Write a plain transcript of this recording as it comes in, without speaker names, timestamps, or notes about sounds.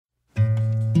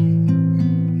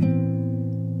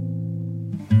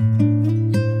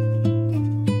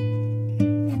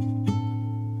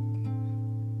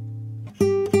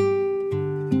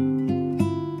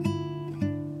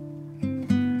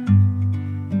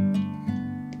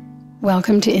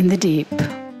Welcome to In the Deep.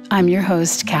 I'm your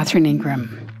host, Catherine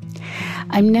Ingram.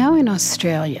 I'm now in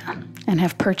Australia and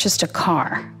have purchased a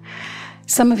car.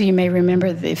 Some of you may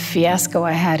remember the fiasco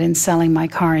I had in selling my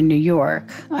car in New York.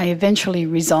 I eventually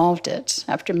resolved it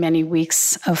after many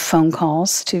weeks of phone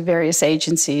calls to various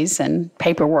agencies and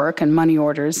paperwork and money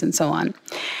orders and so on.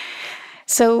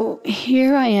 So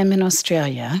here I am in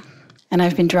Australia, and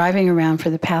I've been driving around for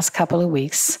the past couple of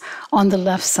weeks on the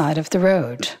left side of the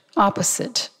road,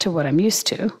 opposite to what I'm used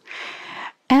to.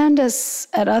 And as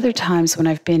at other times when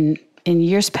I've been in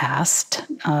years past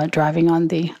driving on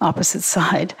the opposite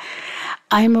side,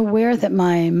 I'm aware that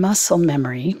my muscle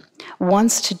memory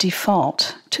wants to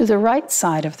default to the right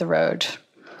side of the road.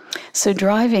 So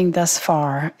driving thus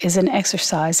far is an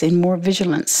exercise in more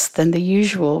vigilance than the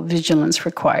usual vigilance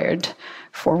required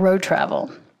for road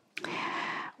travel.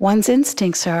 One's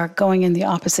instincts are going in the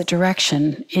opposite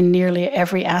direction in nearly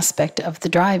every aspect of the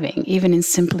driving, even in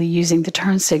simply using the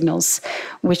turn signals,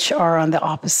 which are on the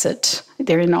opposite,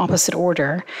 they're in opposite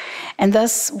order. And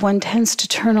thus one tends to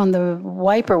turn on the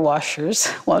wiper washers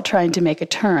while trying to make a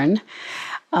turn.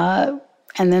 And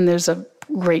then there's a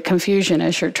great confusion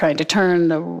as you're trying to turn,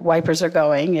 the wipers are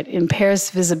going. It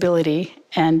impairs visibility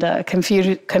and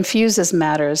confuses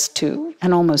matters to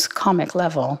an almost comic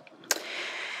level.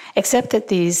 Except that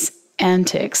these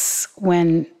antics,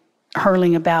 when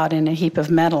hurling about in a heap of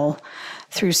metal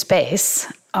through space,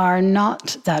 are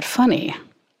not that funny.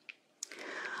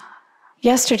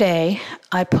 Yesterday,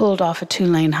 I pulled off a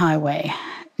 2-lane highway,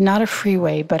 not a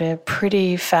freeway, but a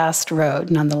pretty fast road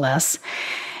nonetheless,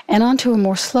 and onto a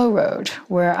more slow road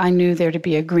where I knew there to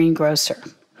be a greengrocer.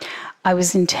 I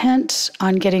was intent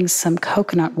on getting some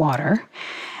coconut water,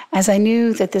 as I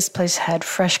knew that this place had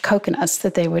fresh coconuts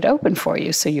that they would open for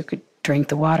you so you could drink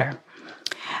the water.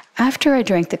 After I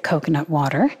drank the coconut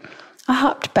water, I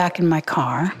hopped back in my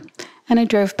car and I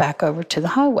drove back over to the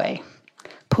highway,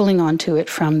 pulling onto it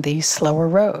from the slower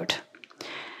road.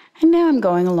 And now I'm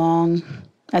going along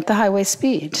at the highway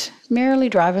speed, merrily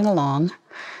driving along,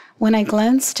 when I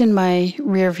glanced in my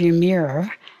rearview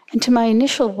mirror and to my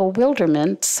initial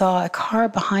bewilderment saw a car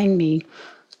behind me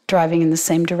driving in the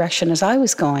same direction as I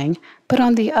was going, but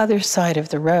on the other side of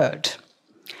the road.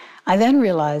 I then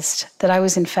realized that I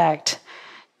was in fact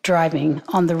driving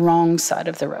on the wrong side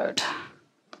of the road.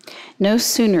 No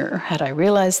sooner had I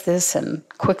realized this and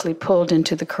quickly pulled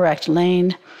into the correct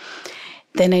lane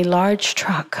than a large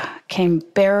truck came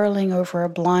barreling over a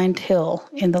blind hill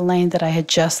in the lane that I had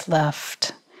just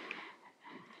left.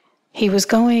 He was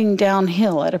going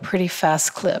downhill at a pretty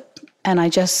fast clip, and I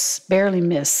just barely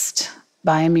missed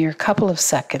by a mere couple of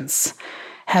seconds,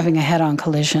 having a head-on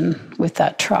collision with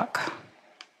that truck.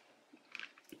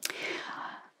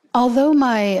 Although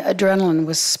my adrenaline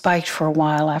was spiked for a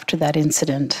while after that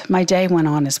incident, my day went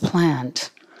on as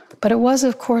planned. But it was,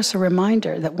 of course, a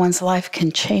reminder that one's life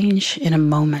can change in a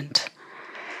moment.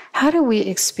 How do we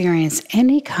experience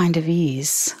any kind of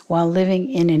ease while living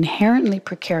in inherently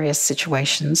precarious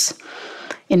situations,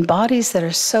 in bodies that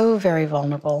are so very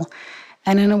vulnerable,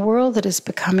 and in a world that is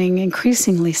becoming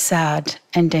increasingly sad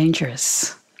and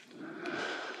dangerous?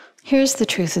 Here's the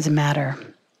truth of the matter.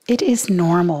 It is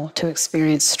normal to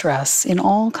experience stress in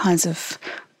all kinds of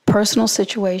personal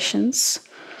situations,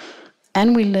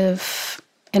 and we live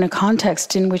in a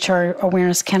context in which our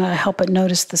awareness cannot help but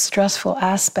notice the stressful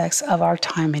aspects of our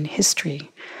time in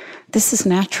history. This is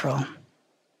natural.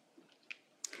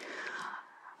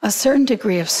 A certain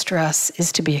degree of stress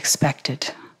is to be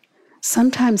expected.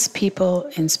 Sometimes people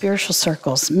in spiritual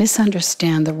circles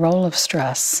misunderstand the role of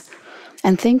stress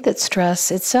and think that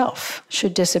stress itself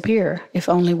should disappear if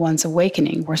only one's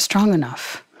awakening were strong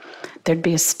enough. There'd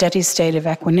be a steady state of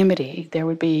equanimity. There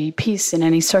would be peace in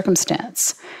any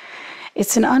circumstance.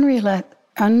 It's an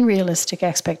unrealistic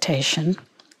expectation,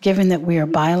 given that we are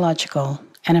biological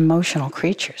and emotional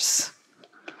creatures.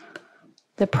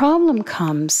 The problem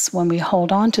comes when we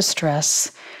hold on to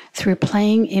stress through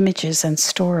playing images and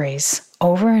stories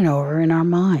over and over in our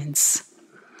minds.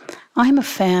 I'm a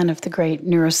fan of the great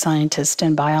neuroscientist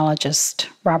and biologist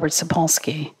Robert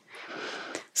Sapolsky.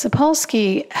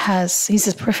 He's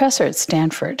a professor at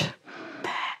Stanford.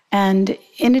 And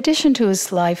in addition to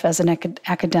his life as an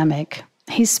academic,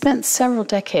 he spent several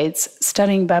decades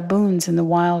studying baboons in the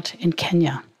wild in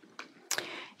Kenya.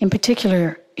 In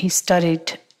particular, he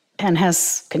studied and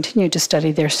has continued to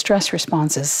study their stress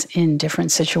responses in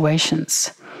different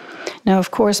situations. Now,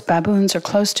 of course, baboons are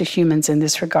close to humans in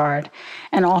this regard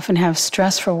and often have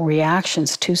stressful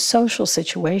reactions to social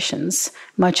situations,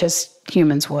 much as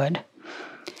humans would.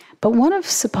 But one of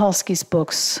Sapolsky's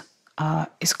books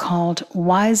is called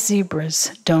Why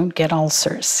Zebras Don't Get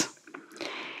Ulcers.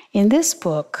 In this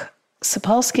book,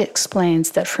 Sapolsky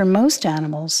explains that for most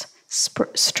animals,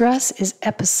 stress is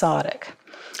episodic.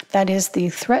 That is, the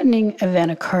threatening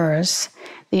event occurs,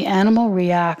 the animal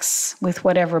reacts with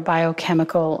whatever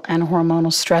biochemical and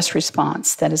hormonal stress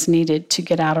response that is needed to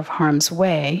get out of harm's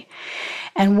way,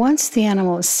 and once the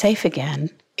animal is safe again,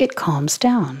 it calms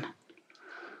down.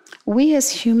 We as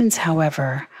humans,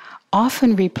 however,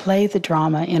 often replay the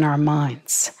drama in our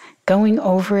minds, going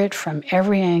over it from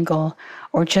every angle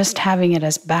or just having it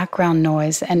as background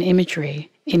noise and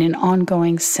imagery in an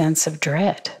ongoing sense of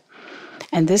dread.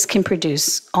 And this can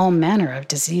produce all manner of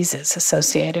diseases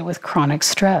associated with chronic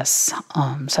stress,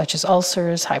 such as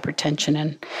ulcers, hypertension,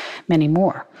 and many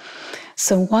more.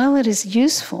 So while it is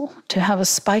useful to have a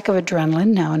spike of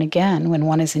adrenaline now and again when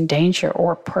one is in danger,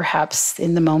 or perhaps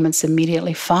in the moments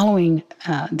immediately following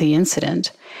the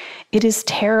incident, it is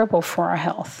terrible for our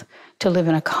health to live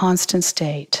in a constant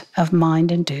state of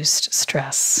mind-induced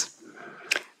stress.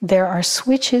 There are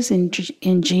switches in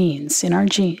genes, in our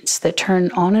genes, that turn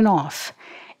on and off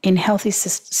in healthy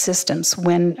systems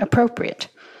when appropriate.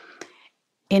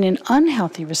 In an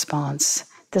unhealthy response,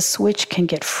 the switch can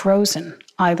get frozen,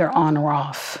 either on or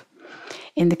off.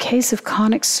 In the case of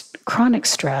chronic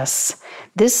stress,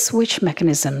 this switch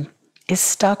mechanism is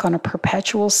stuck on a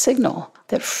perpetual signal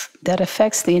that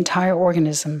affects the entire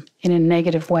organism in a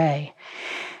negative way.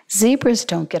 Zebras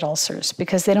don't get ulcers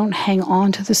because they don't hang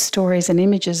on to the stories and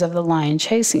images of the lion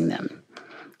chasing them.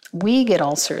 We get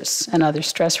ulcers and other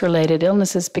stress-related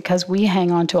illnesses because we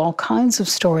hang on to all kinds of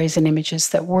stories and images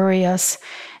that worry us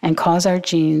and cause our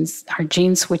gene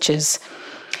switches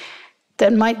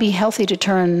that might be healthy to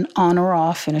turn on or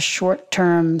off in a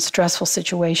short-term stressful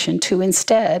situation to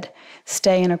instead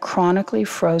stay in a chronically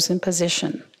frozen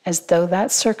position, as though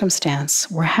that circumstance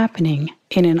were happening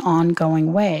in an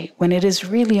ongoing way when it is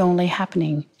really only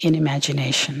happening in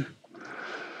imagination.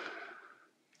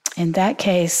 In that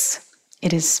case,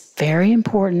 it is very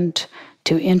important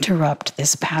to interrupt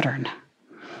this pattern.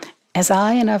 As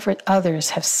I and others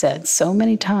have said so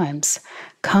many times,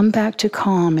 come back to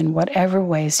calm in whatever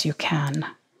ways you can.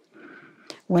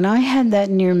 When I had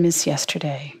that near miss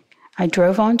yesterday, I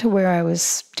drove on to where I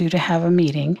was due to have a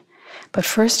meeting, but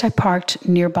first I parked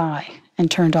nearby and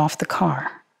turned off the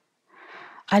car.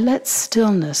 I let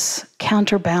stillness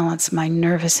counterbalance my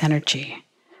nervous energy,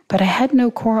 but I had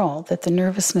no quarrel that the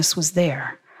nervousness was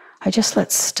there. I just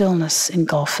let stillness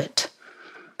engulf it.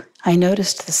 I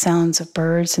noticed the sounds of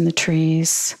birds in the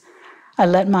trees. I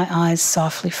let my eyes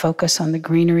softly focus on the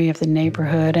greenery of the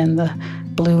neighborhood and the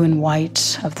blue and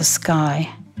white of the sky.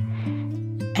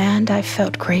 And I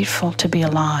felt grateful to be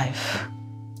alive.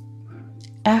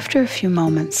 After a few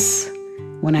moments,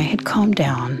 when I had calmed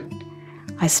down,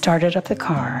 I started up the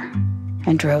car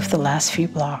and drove the last few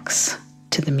blocks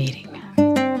to the meeting.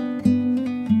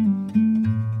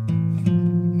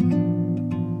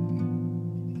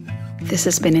 This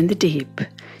has been In the Deep.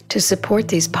 To support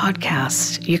these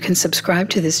podcasts, you can subscribe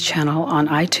to this channel on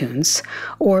iTunes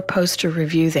or post a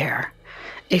review there.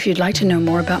 If you'd like to know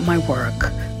more about my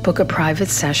work, book a private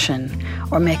session,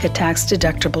 or make a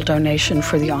tax-deductible donation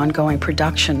for the ongoing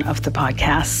production of the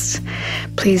podcasts,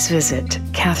 please visit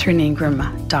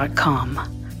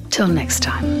katherineingram.com. Till next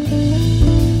time.